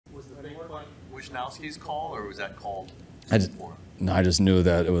Wisnowski's call, or was that called before? No, I just knew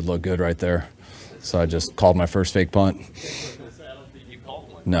that it would look good right there, so I just called my first fake punt. You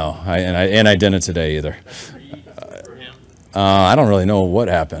called one? No, and I didn't today either. For him? I don't really know what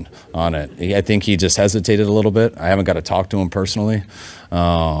happened on it. I think he just hesitated a little bit. I haven't got to talk to him personally.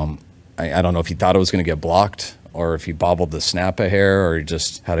 I don't know if he thought it was going to get blocked or if he bobbled the snap a hair or he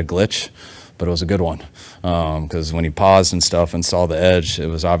just had a glitch, but it was a good one because when he paused and stuff and saw the edge, it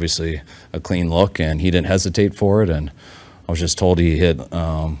was obviously a clean look, and he didn't hesitate for it. And I was just told he hit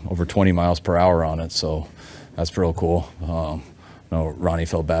over 20 miles per hour on it, so that's real cool. I know Ronnie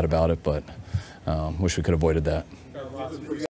felt bad about it, but wish we could have avoided that.